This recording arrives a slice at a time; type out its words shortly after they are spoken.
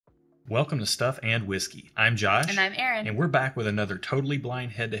Welcome to Stuff and Whiskey. I'm Josh. And I'm Erin. And we're back with another totally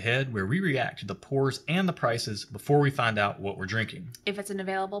blind head-to-head where we react to the pours and the prices before we find out what we're drinking. If it's an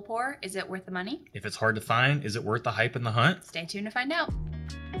available pour, is it worth the money? If it's hard to find, is it worth the hype and the hunt? Stay tuned to find out.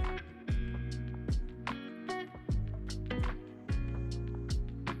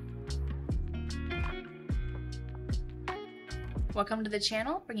 Welcome to the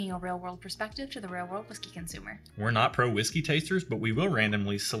channel, bringing a real-world perspective to the real-world whiskey consumer. We're not pro whiskey tasters, but we will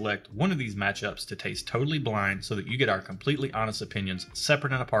randomly select one of these matchups to taste totally blind so that you get our completely honest opinions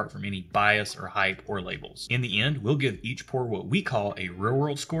separate and apart from any bias or hype or labels. In the end, we'll give each pour what we call a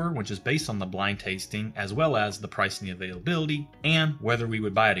real-world score, which is based on the blind tasting, as well as the price and the availability, and whether we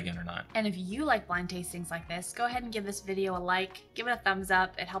would buy it again or not. And if you like blind tastings like this, go ahead and give this video a like, give it a thumbs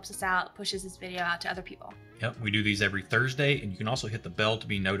up. It helps us out, pushes this video out to other people. Yep, we do these every Thursday, and you can also hit the bell to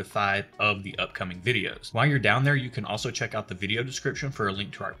be notified of the upcoming videos. While you're down there, you can also check out the video description for a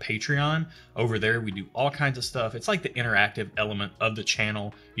link to our Patreon. Over there, we do all kinds of stuff. It's like the interactive element of the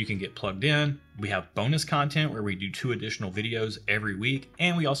channel. You can get plugged in. We have bonus content where we do 2 additional videos every week,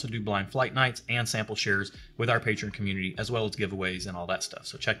 and we also do blind flight nights and sample shares with our Patreon community, as well as giveaways and all that stuff.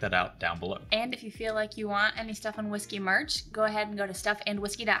 So check that out down below. And if you feel like you want any Stuff and Whiskey merch, go ahead and go to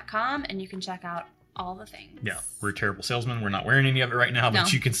stuffandwhiskey.com and you can check out all the things. Yeah, we're terrible salesmen. We're not wearing any of it right now,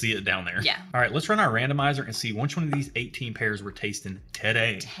 but you can see it down there. Yeah. All right, let's run our randomizer and see which one of these 18 pairs we're tasting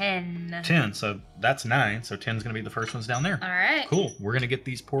today. 10. So that's 9. So 10 is going to be the first ones down there. All right. Cool. We're going to get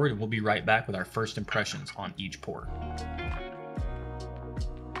these poured and we'll be right back with our first impressions on each pour.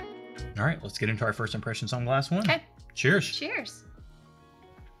 All right, let's get into our first impressions on glass 1. Okay. Cheers. Cheers.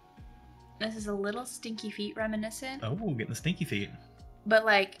 This is a little Stinky Feet reminiscent. Oh, getting the stinky feet. But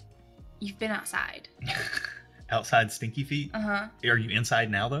like, you've been outside. Outside stinky feet? Uh-huh. Are you inside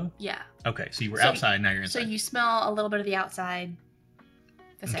now, though? Yeah. Okay, so you were outside, now you're inside. So you smell a little bit of the outside.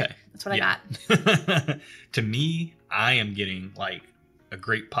 That's okay. It. That's what I got. To me, I am getting like a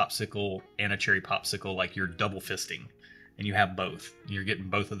grape popsicle and a cherry popsicle, like you're double fisting. And you have both. You're getting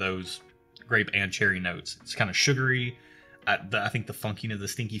both of those grape and cherry notes. It's kind of sugary. I think the funkiness of the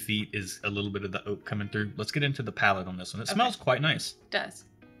stinky feet is a little bit of the oak coming through. Let's get into the palate on this one. It smells quite nice. It does.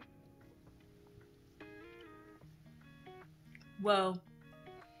 Whoa.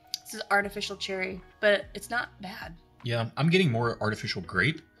 This is artificial cherry, but it's not bad. Yeah, I'm getting more artificial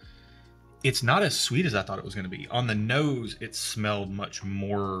grape. It's not as sweet as I thought it was going to be. On the nose, it smelled much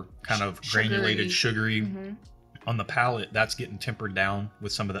more kind of granulated, sugary. Mm-hmm. On the palate, that's getting tempered down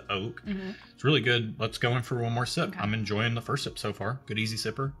with some of the oak. Mm-hmm. It's really good. Let's go in for one more sip. Okay. I'm enjoying the first sip so far. Good easy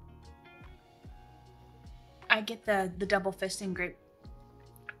sipper. I get the double fisting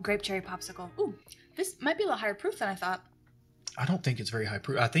grape cherry popsicle. Ooh, this might be a little higher proof than I thought. I don't think it's very high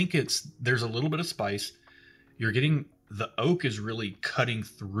proof. I think there's a little bit of spice. You're getting the oak is really cutting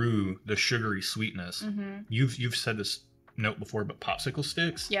through the sugary sweetness. Mm-hmm. You've said this note before, but popsicle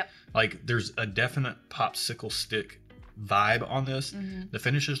sticks. Yep. Like there's a definite popsicle stick vibe on this. Mm-hmm. The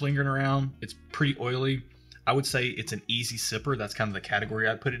finish is lingering around. It's pretty oily. I would say it's an easy sipper. That's kind of the category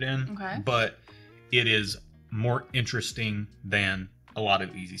I'd put it in. Okay. But it is more interesting than a lot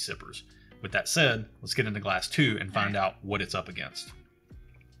of easy sippers. With that said, let's get into glass 2 and find out what it's up against.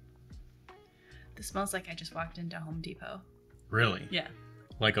 This smells like I just walked into Home Depot. Really? Yeah.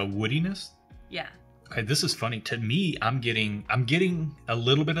 Like a woodiness? Yeah. Okay, this is funny. To me, I'm getting a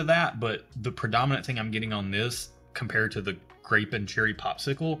little bit of that, but the predominant thing I'm getting on this compared to the grape and cherry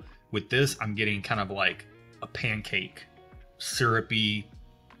popsicle, with this, I'm getting kind of like a pancake, syrupy,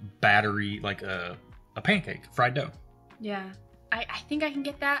 battery, like a pancake, fried dough. Yeah. I think I can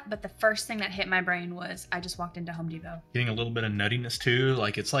get that, but the first thing that hit my brain was I just walked into Home Depot. Getting a little bit of nuttiness too.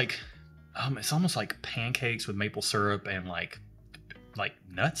 Like it's almost like pancakes with maple syrup and like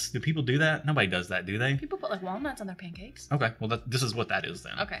nuts. Do people do that? Nobody does that, do they? People put like walnuts on their pancakes. Okay, well this is what that is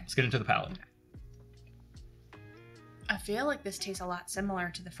then. Okay. Let's get into the palate. Okay. I feel like this tastes a lot similar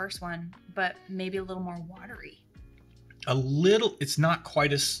to the first one, but maybe a little more watery. A little. It's not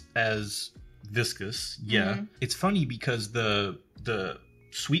quite as viscous. Yeah. Mm-hmm. It's funny because the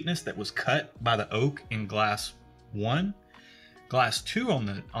sweetness that was cut by the oak in glass 1, glass 2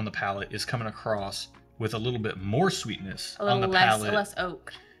 on the palate is coming across with a little bit more sweetness on the palate. Less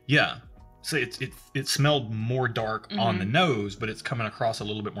oak. Yeah. So it smelled more dark on the nose, but it's coming across a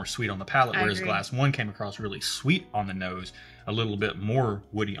little bit more sweet on the palate, whereas glass 1 came across really sweet on the nose, a little bit more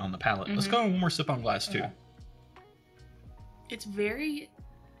woody on the palate. Let's go one more sip on glass 2. Okay. It's very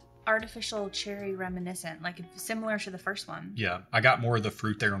artificial cherry reminiscent, like similar to the first one. Yeah, I got more of the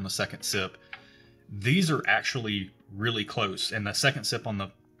fruit there on the second sip. These are actually really close, and the second sip on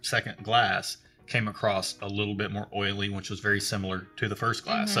the second glass came across a little bit more oily, which was very similar to the first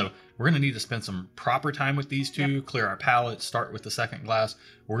glass. Mhm. So we're going to need to spend some proper time with these two, clear our palate, start with the second glass.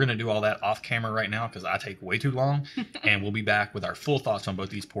 We're going to do all that off camera right now because I take way too long. And we'll be back with our full thoughts on both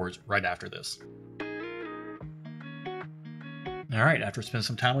these pours right after this. All right, after spending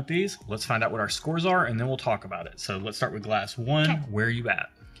some time with these, let's find out what our scores are, and then we'll talk about it. So let's start with glass one. Okay. Where are you at?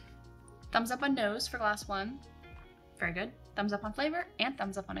 Thumbs up on nose for glass one. Very good. Thumbs up on flavor and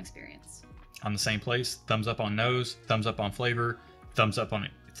thumbs up on experience. On the same place, thumbs up on nose, thumbs up on flavor, thumbs up on,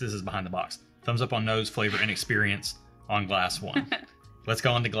 this is behind the box, thumbs up on nose, flavor, and experience on glass one. Let's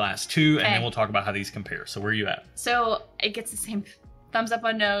go on to glass two, and then we'll talk about how these compare. So where are you at? So it gets the same thumbs up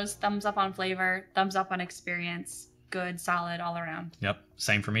on nose, thumbs up on flavor, thumbs up on experience. Good, solid, all around. Yep,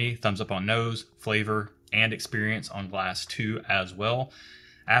 same for me. Thumbs up on nose, flavor, and experience on glass two as well.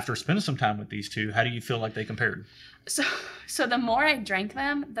 After spending some time with these two, how do you feel like they compared? So the more I drank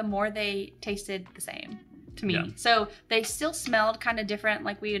them, the more they tasted the same to me. Yeah. So they still smelled kind of different,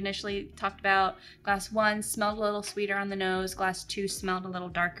 like we initially talked about. Glass one smelled a little sweeter on the nose. Glass two smelled a little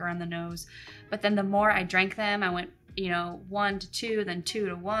darker on the nose. But then the more I drank them, I went, 1 to 2, then 2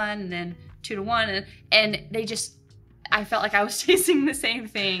 to 1, and then 2 to 1, and they just, I felt like I was tasting the same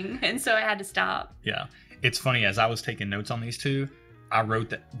thing, and so I had to stop. Yeah. It's funny, as I was taking notes on these two, I wrote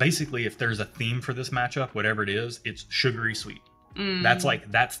that basically if there's a theme for this matchup, whatever it is, it's sugary sweet.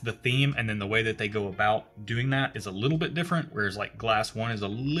 That's the theme, and then the way that they go about doing that is a little bit different, whereas like glass one is a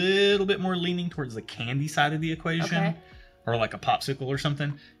little bit more leaning towards the candy side of the equation, or like a popsicle or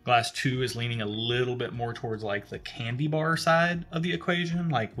something. Glass two is leaning a little bit more towards like the candy bar side of the equation,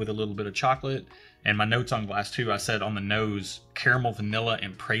 like with a little bit of chocolate. And my notes on glass two, I said on the nose, caramel, vanilla,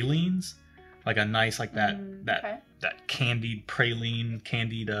 and pralines, like a nice like that candied praline,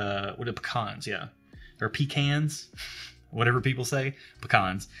 candied what are pecans? Yeah, or pecans, whatever people say,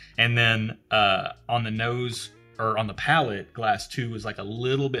 pecans. And then on the nose or on the palate, glass two was like a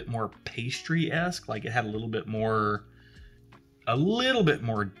little bit more pastry-esque, like it had a little bit more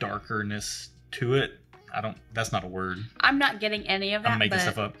darkerness to it. That's not a word. I'm not getting any of that. I'm making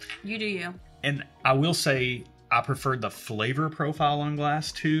stuff up. You do you. And I will say I preferred the flavor profile on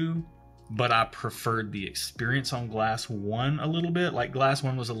glass two, but I preferred the experience on glass one a little bit. Like glass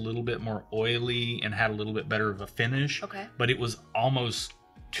one was a little bit more oily and had a little bit better of a finish. Okay. But it was almost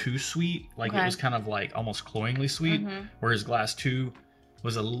too sweet. Like it was kind of like almost cloyingly sweet. Whereas glass two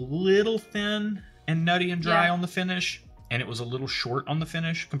was a little thin and nutty and dry on the finish. And it was a little short on the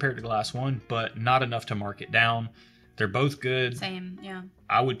finish compared to glass one, but not enough to mark it down. They're both good. Same, yeah.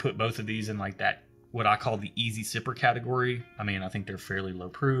 I would put both of these in like that, what I call the easy sipper category. I mean, I think they're fairly low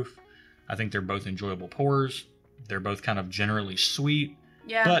proof. I think they're both enjoyable pours. They're both kind of generally sweet.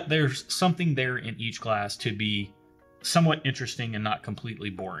 Yeah. But there's something there in each glass to be somewhat interesting and not completely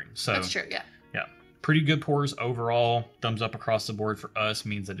boring. So that's true, yeah. Yeah. Pretty good pours overall. Thumbs up across the board for us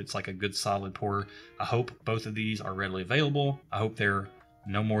means that it's like a good solid pour. I hope both of these are readily available. I hope they're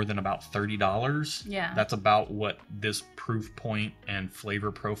no more than about $30. Yeah. That's about what this proof point and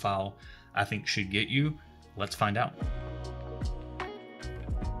flavor profile I think should get you. Let's find out.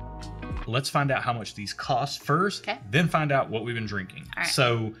 Let's find out how much these cost first, then find out what we've been drinking. All right.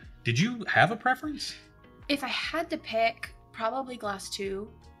 So, did you have a preference? If I had to pick, probably glass two.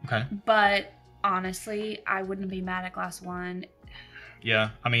 Okay. But honestly, I wouldn't be mad at glass one.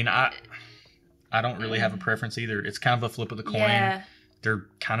 Yeah, I mean, I don't really have a preference either. It's kind of a flip of the coin. Yeah. They're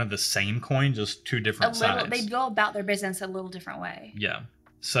kind of the same coin, just two different sides. They go about their business a little different way. Yeah.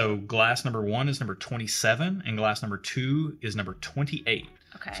 So glass number one is number 27, and glass number two is number 28.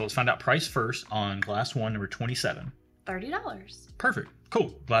 Okay. So let's find out price first on glass one, number 27. $30. Perfect.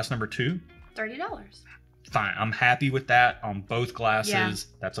 Cool. Glass number two. $30. Fine. I'm happy with that on both glasses. Yeah.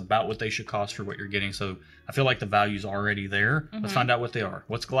 That's about what they should cost for what you're getting. So I feel like the value's already there. Let's find out what they are.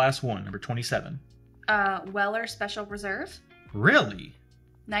 What's glass one, number 27? Weller Special Reserve. Really?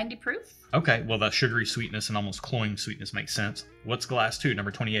 90 proof. Okay. Well, the sugary sweetness and almost cloying sweetness makes sense. What's glass two,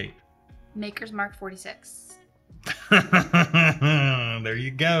 number 28? Maker's Mark 46. There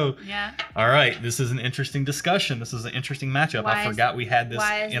you go. Yeah. All right. This is an interesting discussion. This is an interesting matchup. I forgot we had this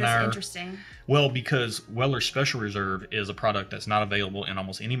in our. Interesting? Well, because Weller Special Reserve is a product that's not available in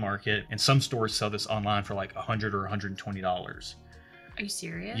almost any market, and some stores sell this online for like $100 or $120. Are you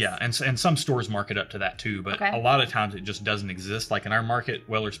serious? Yeah, and some stores mark it up to that too, but a lot of times it just doesn't exist. Like in our market,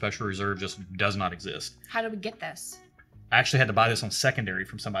 Weller Special Reserve just does not exist. How did we get this? I actually had to buy this on secondary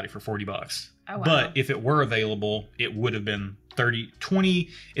from somebody for $40. Oh, wow. But if it were available, it would have been 20.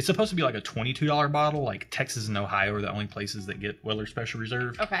 It's supposed to be like a $22 bottle. Like Texas and Ohio are the only places that get Weller Special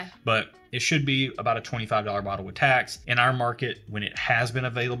Reserve. Okay. But it should be about a $25 bottle with tax. In our market, when it has been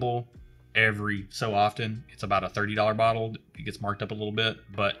available, every so often. It's about a $30 bottle. It gets marked up a little bit,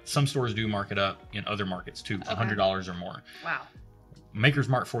 but some stores do mark it up in other markets too, $100 or more. Wow. Maker's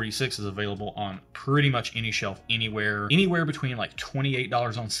Mark 46 is available on pretty much any shelf anywhere between like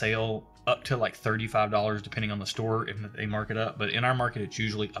 $28 on sale up to like $35 depending on the store if they mark it up. But in our market, it's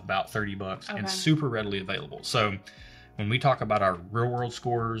usually about 30 bucks and super readily available. So when we talk about our real world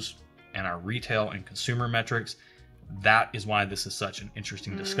scores and our retail and consumer metrics, that is why this is such an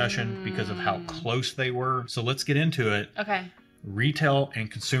interesting discussion because of how close they were. So let's get into it. Okay. Retail and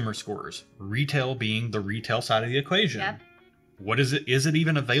consumer scores. Retail being the retail side of the equation. Yep. What is it? Is it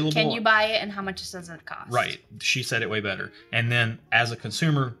even available? Can you buy it and how much does it cost? Right. She said it way better. And then as a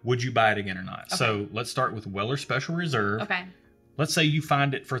consumer, would you buy it again or not? Okay. So let's start with Weller Special Reserve. Okay. Let's say you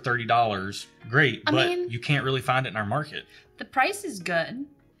find it for $30. Great. I mean, you can't really find it in our market. The price is good.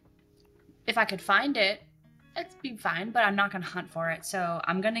 If I could find it, it'd be fine, but I'm not going to hunt for it. So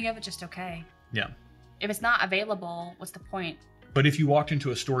I'm going to give it just okay. Yeah. If it's not available, what's the point? But if you walked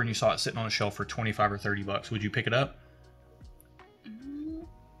into a store and you saw it sitting on a shelf for 25 or 30 bucks, would you pick it up?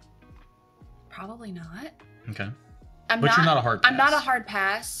 Probably not. Okay. You're not a hard pass. I'm not a hard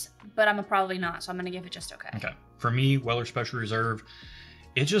pass, but I'm probably not. So I'm going to give it just okay. Okay. For me, Weller Special Reserve,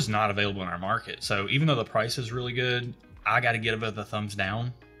 it's just not available in our market. So even though the price is really good, I got to give it a thumbs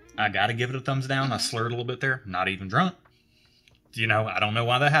down. I slurred a little bit there. Not even drunk. You know, I don't know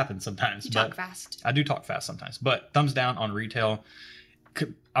why that happens sometimes. You talk fast. I do talk fast sometimes. But thumbs down on retail.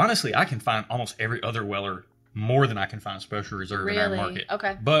 Honestly, I can find almost every other Weller more than I can find Special Reserve in our market.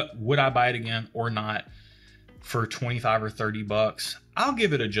 Okay. But would I buy it again or not for 25 or 30 bucks? I'll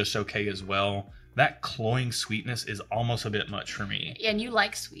give it a just okay as well. That cloying sweetness is almost a bit much for me. Yeah, and you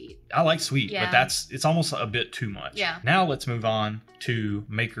like sweet. I like sweet, but it's almost a bit too much. Yeah. Now let's move on to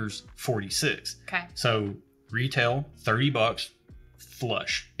Maker's 46. Okay. So retail, 30 bucks,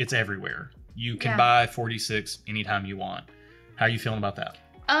 flush. It's everywhere. You can buy 46 anytime you want. How are you feeling about that?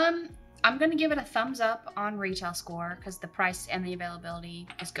 I'm going to give it a thumbs up on retail score because the price and the availability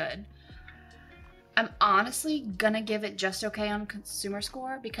is good. I'm honestly going to give it just okay on consumer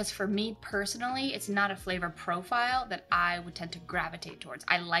score because for me personally, it's not a flavor profile that I would tend to gravitate towards.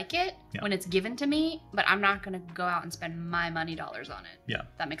 I like it when it's given to me, but I'm not going to go out and spend my money dollars on it. Yeah.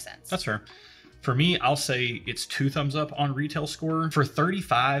 That makes sense. That's fair. For me, I'll say it's 2 thumbs up on retail score. For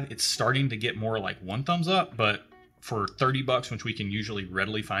 35, it's starting to get more like 1 thumbs up, but for 30 bucks, which we can usually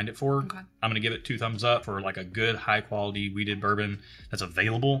readily find it for, I'm going to give it 2 thumbs up for like a good high quality weeded bourbon that's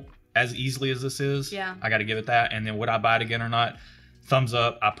available as easily as this is. Yeah. I got to give it that. And then would I buy it again or not? Thumbs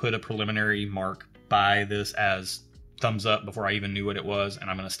up. I put a preliminary mark by this as thumbs up before I even knew what it was. And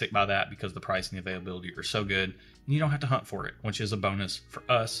I'm going to stick by that because the price and the availability are so good. And you don't have to hunt for it, which is a bonus for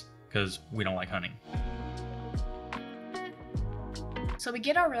us because we don't like hunting. So we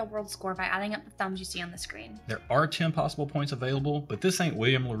get our real world score by adding up the thumbs you see on the screen. There are 10 possible points available, but this ain't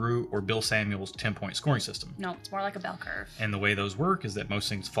William LaRue or Bill Samuel's 10-point scoring system. No, it's more like a bell curve. And the way those work is that most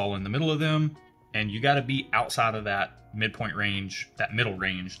things fall in the middle of them, and you got to be outside of that midpoint range, that middle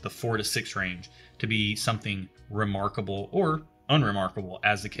range, the 4 to 6 range, to be something remarkable or unremarkable,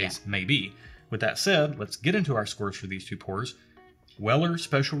 as the case may be. With that said, let's get into our scores for these 2 pours. Weller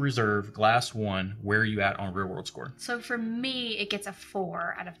Special Reserve Glass 1, where are you at on real world score? So for me, it gets a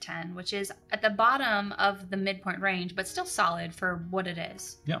 4 out of 10, which is at the bottom of the midpoint range, but still solid for what it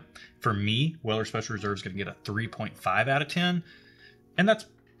is. Yeah. For me, Weller Special Reserve is going to get a 3.5 out of 10. And that's,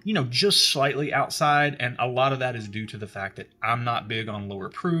 you know, just slightly outside. And a lot of that is due to the fact that I'm not big on lower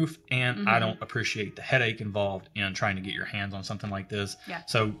proof and I don't appreciate the headache involved in trying to get your hands on something like this. Yeah.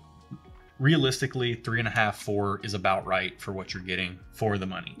 So realistically, 3.5, 4 is about right for what you're getting for the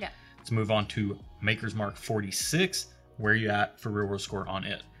money. Yeah. Let's move on to Maker's Mark 46. Where are you at for real world score on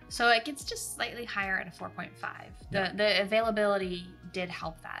it? So it gets just slightly higher at a 4.5. The availability did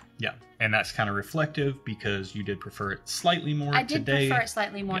help that. Yeah, and that's kind of reflective because you did prefer it slightly more today. I did prefer it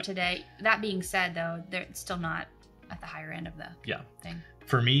slightly more today. That being said, though, it's still not at the higher end of the thing.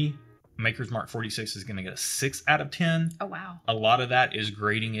 For me, Maker's Mark 46 is going to get a 6 out of 10. Oh, wow. A lot of that is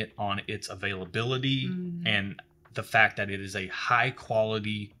grading it on its availability and the fact that it is a high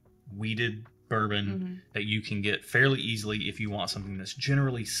quality weeded bourbon that you can get fairly easily if you want something that's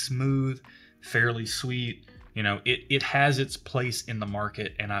generally smooth, fairly sweet. You know, it has its place in the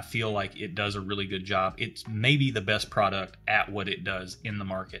market, and I feel like it does a really good job. It's maybe the best product at what it does in the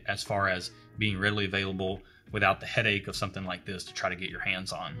market as far as being readily available without the headache of something like this to try to get your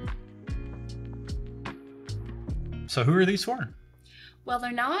hands on. So who are these for? Well,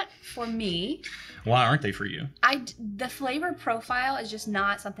 they're not for me. Why aren't they for you? The flavor profile is just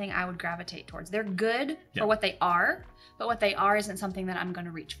not something I would gravitate towards. They're good for what they are, but what they are isn't something that I'm going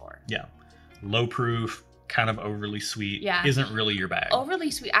to reach for. Yeah. low proof, kind of overly sweet, Yeah. isn't really your bag. Overly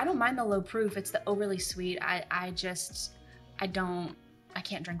sweet. I don't mind the low proof. It's the overly sweet. I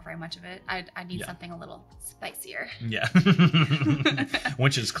can't drink very much of it. I need something a little spicier. Yeah.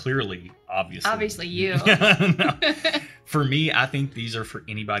 Which is clearly, obviously you. No. For me, I think these are for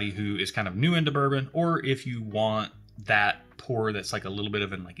anybody who is kind of new into bourbon, or if you want that pour that's like a little bit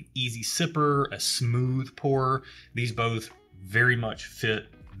of an easy sipper, a smooth pour. These both very much fit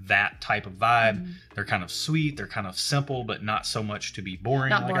that type of vibe. Mm-hmm. They're kind of sweet, they're kind of simple, but not so much to be boring,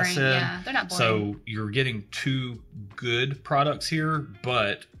 Not like boring, I said. yeah. They're not boring. So you're getting two good products here,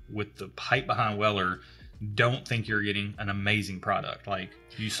 but with the hype behind Weller, don't think you're getting an amazing product. Like,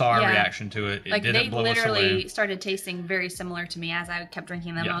 you saw our reaction to it. It didn't blow us away. They literally started tasting very similar to me as I kept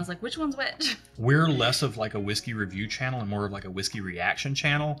drinking them. Yeah. I was like, which one's which? We're less of like a whiskey review channel and more of like a whiskey reaction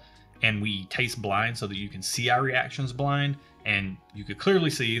channel. And we taste blind so that you can see our reactions blind. And you could clearly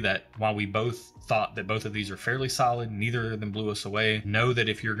see that while we both thought that both of these are fairly solid, neither of them blew us away. Know that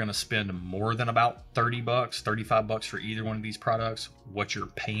if you're going to spend more than about $30, $35 for either one of these products, what you're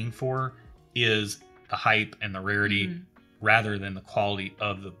paying for is the hype and the rarity rather than the quality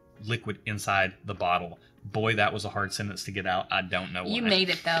of the liquid inside the bottle. Boy, that was a hard sentence to get out. I don't know why. You made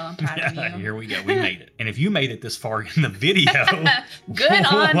it, though. I'm proud of you. Here we go. We made it. And if you made it this far in the video, good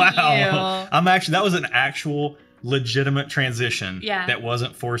on wow. you. That was an actual legitimate transition Yeah. that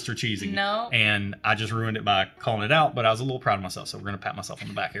wasn't forced or cheesy. No. And I just ruined it by calling it out, but I was a little proud of myself, so we're going to pat myself on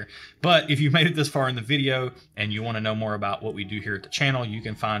the back here. But if you made it this far in the video and you want to know more about what we do here at the channel, you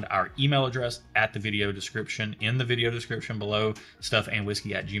can find our email address at the video description, in the video description below,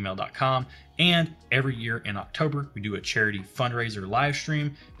 stuffandwhiskey@gmail.com. And every year in October, we do a charity fundraiser live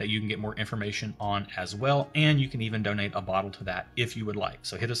stream that you can get more information on as well. And you can even donate a bottle to that if you would like.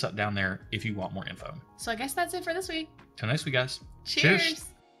 So hit us up down there if you want more info. So I guess that's it for this week. Till next week, guys. Cheers.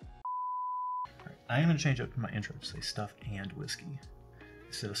 All right, I am going to change up my intro to say stuff and whiskey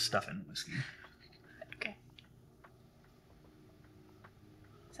instead of stuff and whiskey. Okay.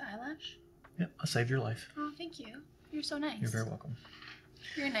 Is that eyelash? Yep, I saved your life. Oh, thank you. You're so nice. You're very welcome.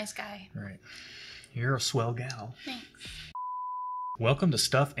 You're a nice guy. All right. You're a swell gal. Thanks. Welcome to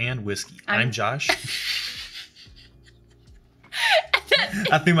Stuff and Whiskey. I'm Josh.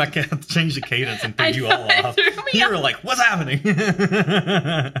 I threw my cat, changed the cadence and threw you all off. You were like, what's happening?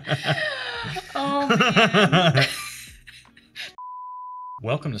 Oh, man.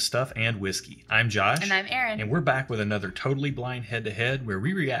 Welcome to Stuff and Whiskey. I'm Josh. And I'm Erin. And we're back with another totally blind head-to-head where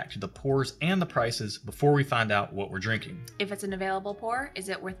we react to the pours and the prices before we find out what we're drinking. If it's an available pour, is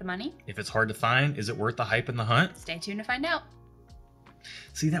it worth the money? If it's hard to find, is it worth the hype and the hunt? Stay tuned to find out.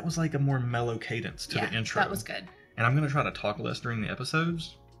 See, that was like a more mellow cadence to the intro. That was good. And I'm going to try to talk less during the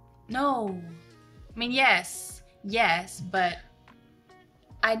episodes. No. I mean, yes, but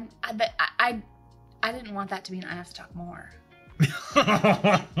I didn't want that to mean I have to talk more.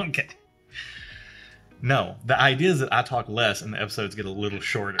 Okay. No, the idea is that I talk less and the episodes get a little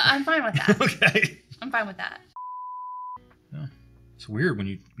shorter. I'm fine with that. Okay. I'm fine with that. Yeah. It's weird when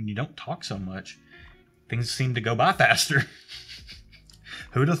you don't talk so much, things seem to go by faster.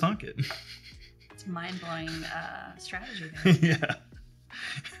 Who'd have thunk it? It's mind-blowing strategy there. Yeah.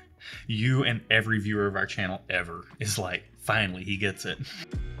 You and every viewer of our channel ever is like, finally, he gets it.